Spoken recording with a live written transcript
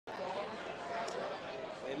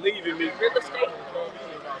leaving me. Real estate.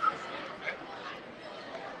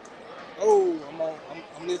 Oh,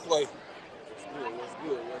 I'm this way. What's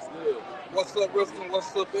good? What's good? What's up, Rustin?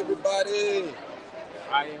 What's up, everybody?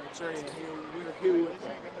 I am trained here with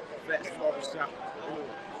PHAT'S Barbershop.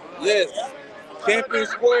 Yes, Champion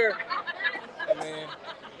Square. Hey, man,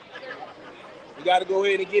 we got to go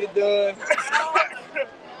ahead and get it done.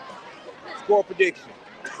 Score prediction.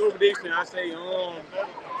 Score prediction, I say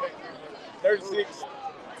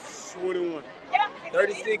 36-21.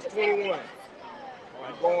 36-21.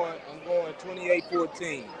 I'm going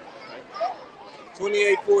 28-14.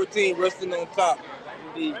 28-14, Rustin on top.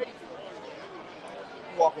 Indeed.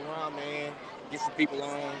 Walk around, man. Get some people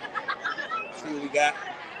on. See what we got.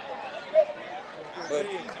 But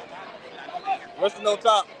Rustin on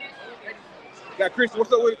top. Got Christian.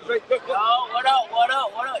 What's up with it? Yo, what up,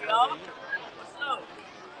 y'all? What's up?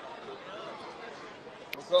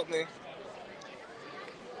 What's up, man?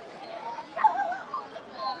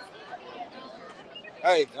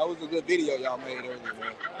 Hey, that was a good video y'all made earlier,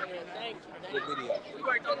 man. Thanks. Good video. We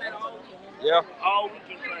worked on that all weekend. Yeah? All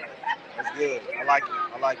weekend. That's good. I like it.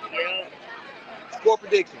 Yeah. Score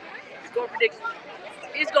prediction.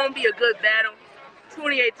 It's going to be a good battle.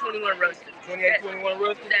 28-21 Rustin. 28-21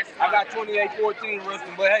 Rustin? I got 28-14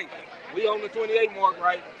 Rustin, but hey, we on the 28 mark,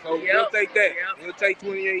 right? So we'll take that. Yep. We'll take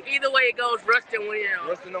 28. Either way it goes, Rustin winning.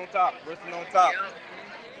 Rustin on top. Yep.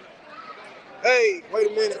 Hey, wait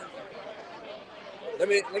a minute. Let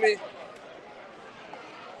me.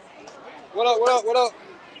 What up?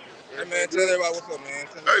 Hey, man, tell everybody what's up, man.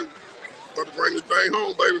 Hey, about to bring this thing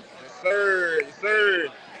home, baby. Yes, sir.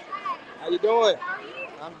 How you doing?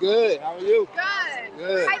 I'm good. How are you?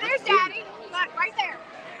 Good. Hey, there's Daddy. Look, right there.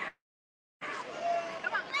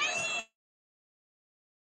 Come on.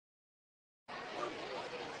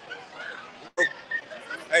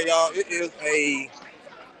 Hey, y'all, it's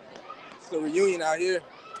a reunion out here.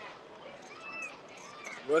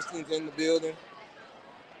 Rustin's in the building.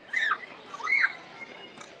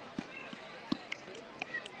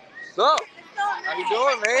 What's up? How you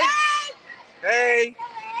doing, man? Hey.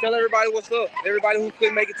 Tell everybody what's up. Everybody who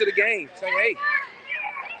couldn't make it to the game, say hey.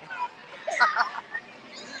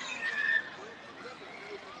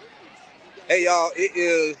 Hey, y'all, it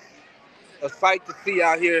is a sight to see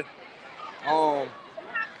out here.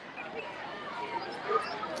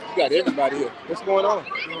 You got everybody here. What's going on?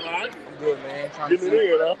 I'm good, man. Get me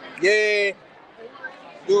there, though. Yeah.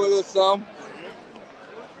 Do a little something.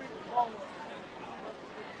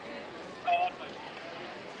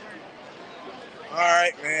 All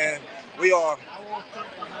right, man. We are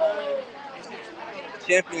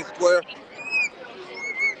Champion Square.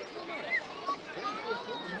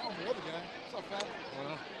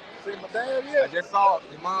 I just saw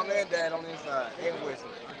your mom and dad on the inside.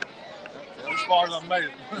 As far as I made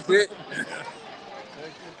it. That's it.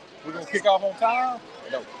 We're going to kick off on time?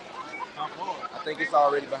 No. I think it's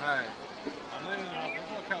already behind.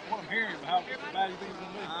 What I'm hearing, how bad you think it's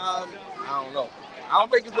going to be? I don't know. I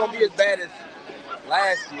don't think it's going to be as bad as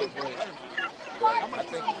last year, but I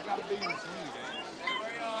think it's got to be in the game.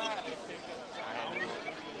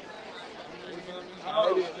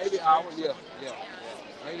 Maybe an hour, yeah.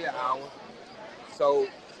 Maybe an hour. So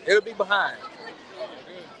it'll be behind.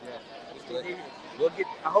 Yeah. We'll get.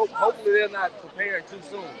 Hopefully they're not prepared too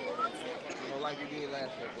soon. Like we did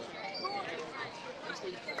last year.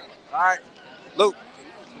 All right, Luke.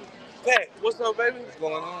 Pat, what's up, baby? What's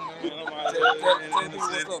going on, man? Tell me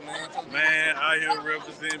what's up, man. Man, out here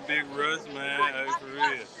representing Big Russ, man. Hey, for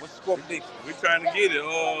real. What's the score prediction? We trying to get it.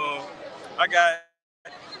 I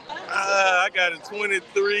got a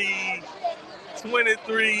 23-18.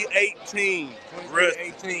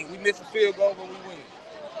 23-18. We missed a field goal, but we win.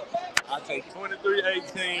 I'll take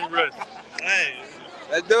 23-18 Russ. Hey.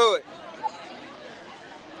 Let's do it.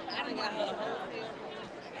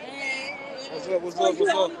 What's up? Don't do it.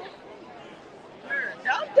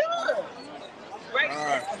 All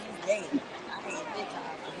right.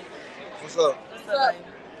 What's up?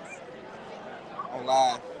 On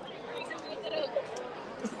live.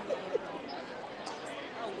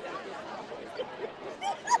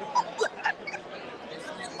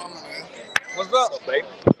 What's up, baby?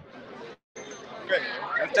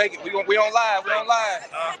 Let's take it. We on live.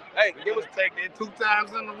 Hey, Give us take it 2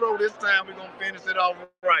 times in a row. This time we're going to finish it off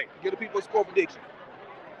right. give the people a score prediction.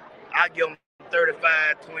 I give them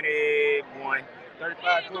 35-21. 35-21.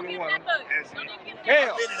 That's it.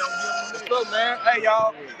 Cam, what's up, man? Hey,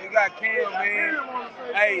 y'all, we got Cam, man.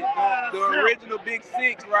 Hey, the original Big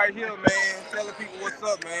Six right here, man. Telling people what's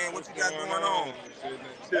up, man. What you got going on?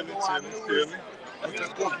 Chilling. What's your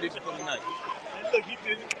score prediction for tonight? Look, he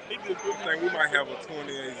just think we might have a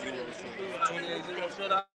 28-0 28-0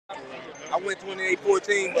 shutout. I went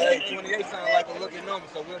 28-14, but hey, 28 sounds like a lucky number,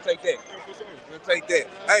 so we'll take that. We'll take that.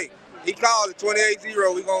 Hey, he called it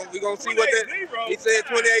 28-0. We gonna see what that. He said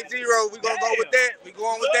 28-0. We gonna go with that. We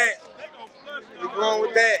going with that. We going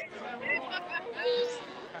with that.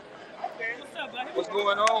 What's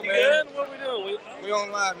going on, man? What we doing? We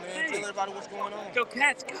on live, man. Tell everybody what's going on. Go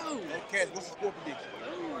Cats, go. Go Cats. What's the score prediction?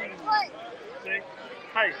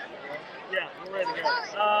 Hey, yeah, we're ready to go.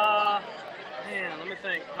 Man, let me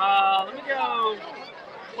think. Let me go.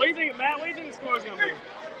 What do you think, Matt? What do you think the score is going to be?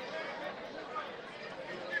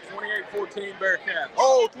 28-14 Bearcats.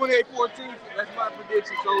 Oh, 28-14. That's my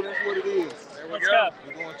prediction, so that's what it is. There we Let's go. go.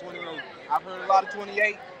 We're going 28. I've heard a lot of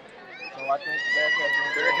 28, so I think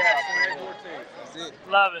the Bearcats going 28-14. That's it.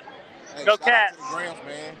 Love it. Hey, Go shout out Cats. to the Grams,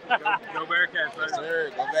 man. Go Bearcats, Yes, baby.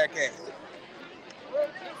 sir. Go Bearcats.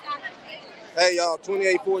 Hey, y'all,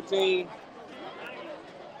 28-14.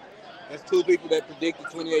 That's two people that predicted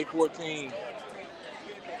 28-14.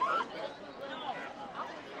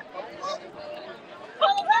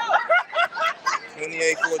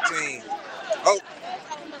 Oh,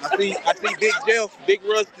 I see Big Jeff, Big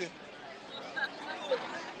Rusty.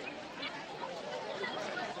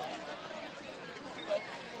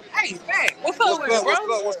 Hey, man, what's up with you,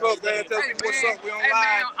 bro? What's up, man? Tell people what's up. We on Hey, live.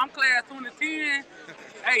 man, I'm class 2010.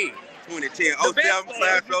 Hey, 2010, the best 07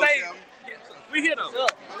 class. / 07. We hit them.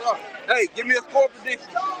 Hey, give me a score prediction.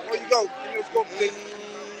 Where you go? Give me a score prediction.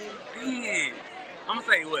 Man, I'm going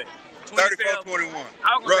to say what? 34-21.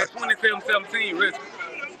 I was going to say 27-17, Risk.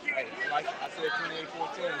 Hey, like I said, 28-14.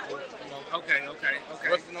 So, you know, Okay.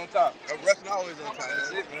 Rustin on top. Rustin always on time.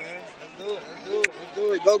 That's it, man. Let's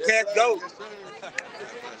do it. Go Cats, go.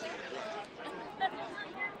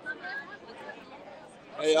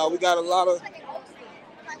 Hey, y'all, we got a lot of.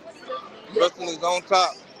 Rustin is on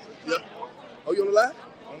top. Yeah. Oh, you on the line?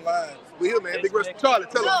 On live. We here, man. Big Rustin. Charlie,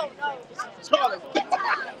 tell him. Charlie.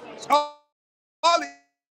 Charlie.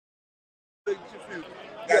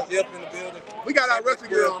 Got Jeff in the building. We got our Rustin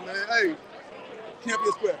girl on, man. Hey.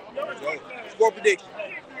 Champion Square. Score prediction.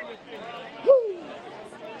 Woo.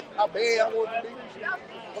 How bad I want to be.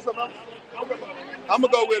 What's up, man? I'm going to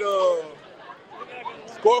go with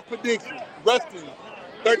score prediction. Rustin,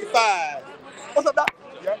 35. What's up, Doc?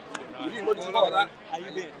 Yeah. How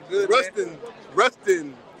you been? Good,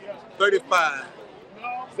 Rustin, 35.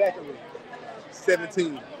 Exactly.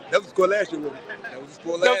 17. That was the score last year, wasn't it? That was the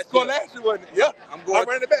score That was the last score year. last year, wasn't it? Yeah. I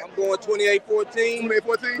ran it back. I'm going 28-14.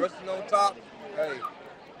 28-14. Rustin on top. Hey,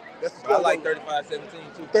 That's the score. I like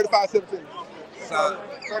 35-17 too. 35-17. Sound,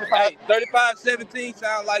 35. Hey, 35-17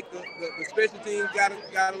 sound like the special teams got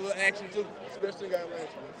a little action too. Especially got last year.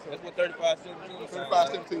 That's what 35-17 So sound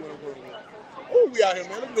like. 35-17 when I'm going with. Ooh, we out here,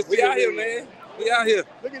 man. Look at this. We out here, man. We out here.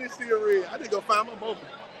 Look at this steel red. I need to go find my bumper.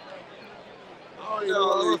 Oh, you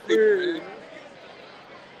No, know, it's good, man.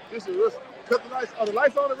 This is Rustin. Cut the lights. Are the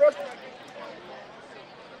lights on the Rustin?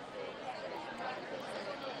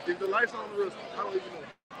 Is the lights on the Rustin? I don't even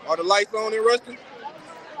know. Are the lights on in Rustin?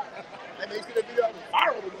 Hey, man, you see that video? I was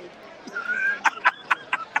viral today.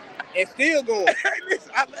 And still going. Hey,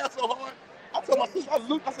 listen, I laughed so hard. I told my sister, I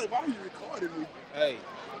said, why are you recording me? Hey,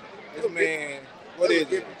 this man, what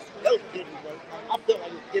is it? That was different, bro. I felt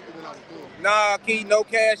like it was different when I was doing it. Nah, Key, no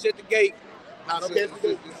cash at the gate. Nah, no This cash at the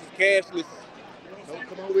gate. is cashless. No,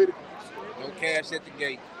 come on with it. No cash at the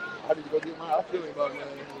gate. I need to go get my, I'm feeling about it, man.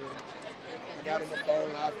 I got it on my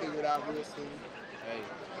phone. I'll figure it out real soon. Hey,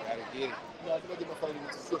 gotta get it. No, I'm going to get my phone with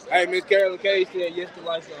my sister. Hey, Miss Carolyn Cage said yes, the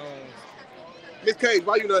lights are on. Miss Cage,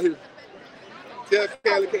 why you not here?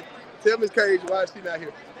 Tell Miss Cage why she not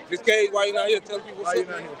here. Miss Cage, why you not here? Tell people Why what's you up,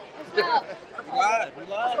 not man. here? We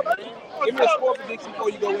live, man. Give me a score prediction before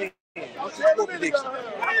you go in. What's your score prediction?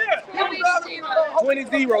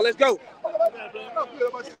 20-0, let's go.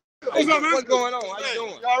 What's going on? How you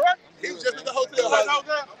doing? You all right? He was just at the hotel.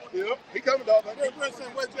 Yeah, he coming, dog. Hey, Jason,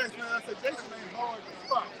 what Jason? I said, Jason ain't hard to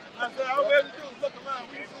spot. I said, all we have to do is look around.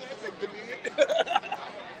 We see that thing good.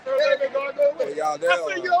 Hey, y'all, there. I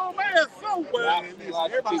see your old man so well.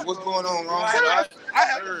 What's going on, Ron? I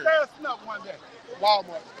had to pass snuff one day.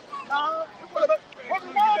 Walmart. What's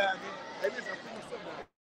the matter? Hey, listen, I'm feeling something.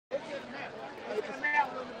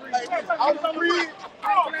 I'm the breed.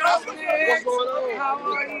 What's going on? How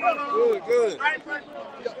are you? Good.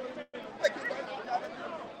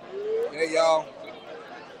 Hey, y'all.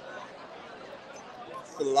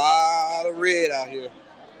 It's a lot of red out here.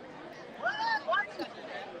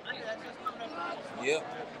 Yep.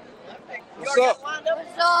 What's up?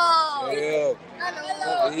 What's up? Yeah.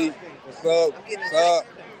 What's up? What's up?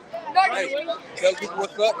 Hey, tell people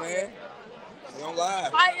what's up, man. We on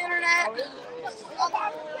live. Hi, internet.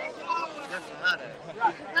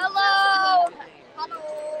 Hello.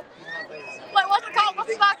 Hello. Wait, what's it called?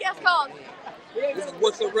 What's the podcast called? This is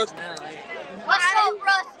What's Up, Rustin? What's up,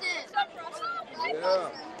 Rustin? Yeah.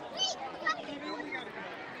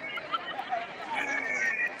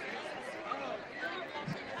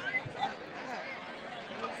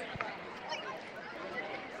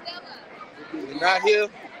 If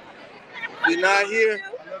you're not here,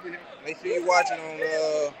 make sure you're watching on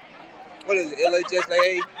what is it,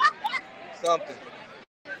 LHSA something.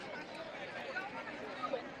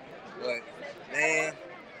 But man,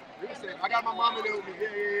 I got my mama there with me.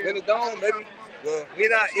 we're in the dome, baby. Well, we're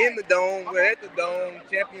not in the dome. We're at the dome,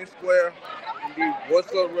 Champion Square.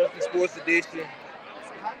 What's Up, Wrestling Sports Edition.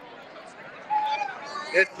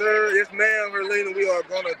 Yes, sir. Yes, ma'am, Herlina. We're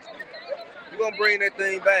gonna bring that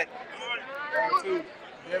thing back. Too.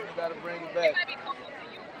 Definitely gotta bring it back.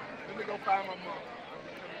 Let me go find my mom.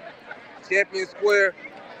 Champion Square.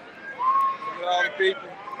 Look at all the people.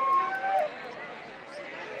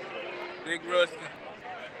 Big Rusty.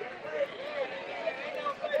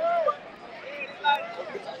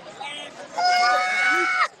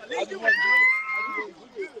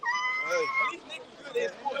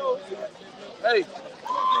 Hey,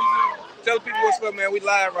 tell the people what's up, man. We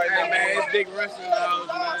live right now, man. It's Big Rusty in the house,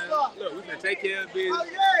 man. Look, we're gonna take care of business.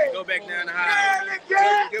 Go back down the highway.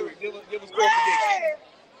 Give a score prediction.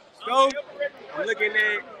 So, I'm looking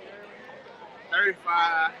at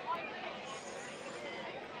 35.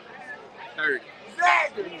 30.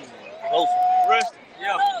 Close. Rusty.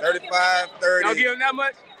 Yeah. 35, 30. Don't give him that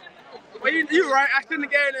much? Well, you right. I shouldn't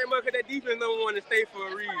have gave him that much because that defense don't want to stay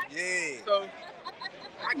for a reason. Yeah. So,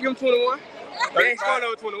 I give him 21. They ain't scoring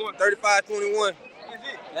over 21. 35-21.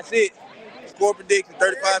 That's it. Score prediction,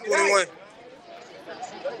 35-21.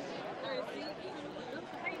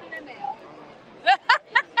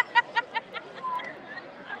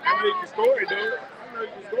 I know you can score it, dude. I know you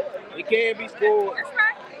can score it. It can be scored.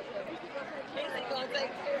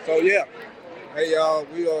 So yeah. Hey y'all,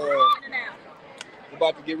 we're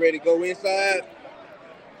about to get ready to go inside.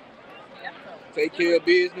 Take care of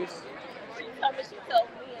business.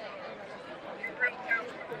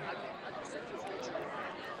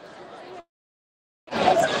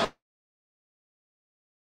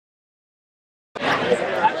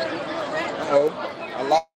 I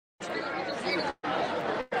lost it.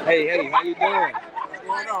 Hey, how you doing? What's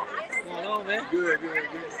going on? What's going on, man? Good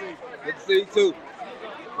to see you. Good to see you too.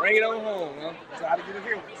 Bring it on home, man. Try to get it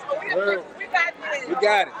here. Word. We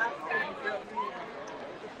got it.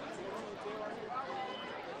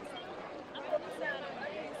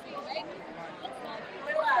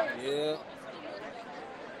 Yeah.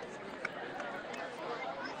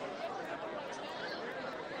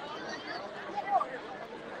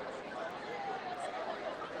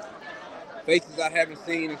 Faces I haven't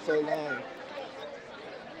seen in so long.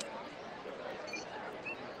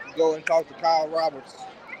 Go and talk to Kyle Roberts.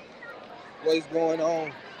 What is going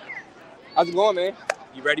on? How's it going, man?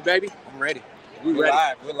 You ready, baby? I'm ready. We We're ready.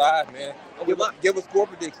 live. We're live, man. Oh, Give a score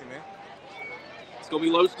prediction, man. It's going to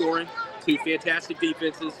be low scoring. Two fantastic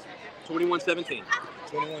defenses. 21-17.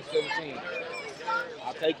 21-17.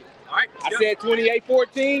 I'll take it. All right. I said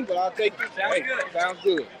 28-14, but I'll take it. Sounds Hey, good. Sounds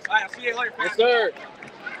good. All right, I'll see you later. Yes, sir.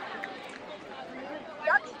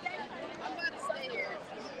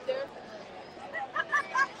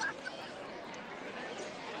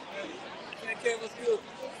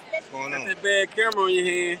 What's going on? That bad camera on your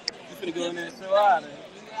head. You finna go in there and show out.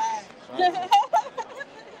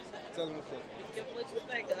 Tell them what's up.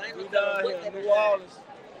 We down here in New Orleans.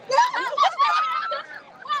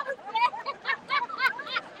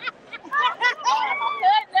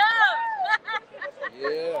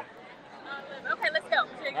 Yeah. Okay, let's go.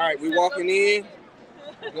 All right, we walking in,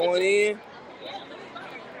 going in,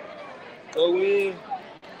 go in.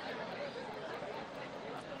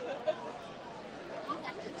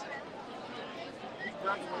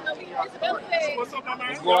 What's up, my man?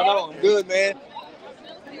 What's going on? I'm good, man.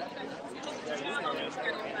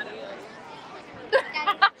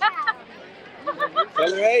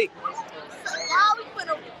 Tell her, hey. So now we put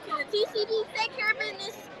the TCB take care of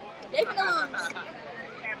business. They belongs.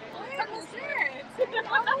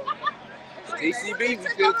 TCB, we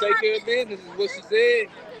still take care of business, is what she said.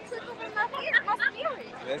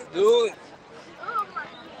 Let's do it.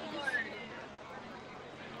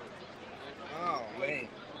 Oh, man.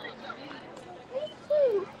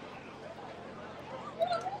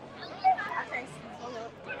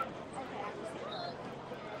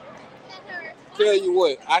 Tell you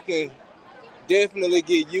what, I can definitely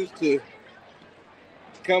get used to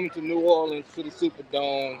coming to New Orleans to the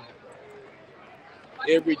Superdome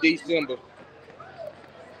every December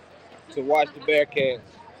to watch the Bearcats.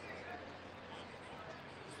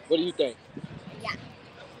 What do you think? Yeah.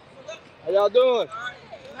 How y'all doing?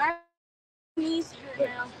 My knees hurt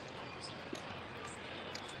now.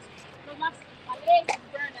 My legs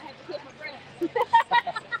burned. I had to take my breath.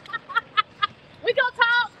 We gonna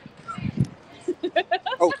talk.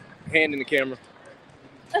 Oh, hand in the camera.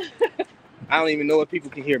 I don't even know if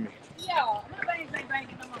people can hear me. Yeah, my bangs ain't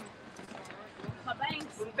banging no more. My bangs.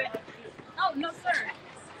 Oh no, sir.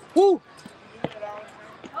 Woo!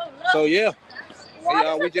 Oh look. So yeah. Why Hey,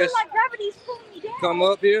 does we it feel just like gravity's pulling me down? come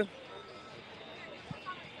up here.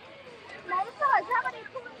 Why does it feel like gravity's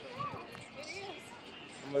pulling me down? It is.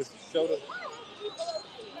 I'm gonna show the.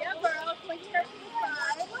 Yeah, girl. When you're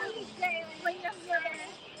inside, when you're here.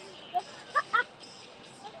 What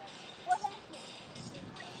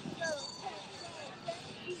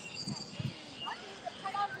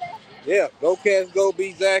happened? Yeah, go Cats, go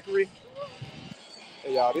beat Zachary.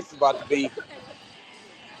 Hey y'all, this is about to be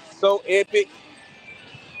so epic.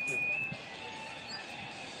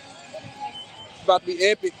 It's about to be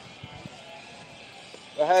epic.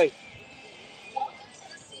 But hey,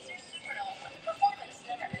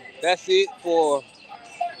 that's it for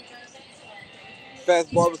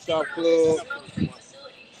PHAT'S Barbershop Club.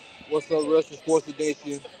 What's up, Russian Sports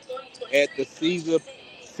Edition at the Caesar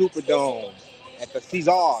Superdome. At the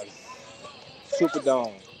Caesars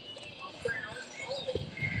Superdome.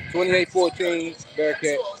 28-14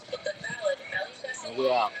 Bearcats. And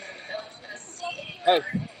we're out. Hey,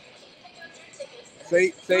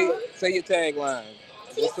 say your tagline.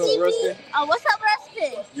 What's up, Rusty? Oh, what's up,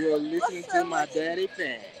 Rusty? You're listening to my daddy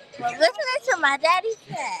Fat. We're listening to my daddy's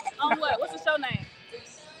cat. On what? What's the show name?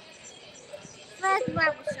 PHAT'S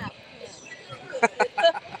Barbershop.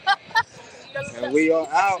 And we are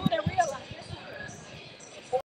out.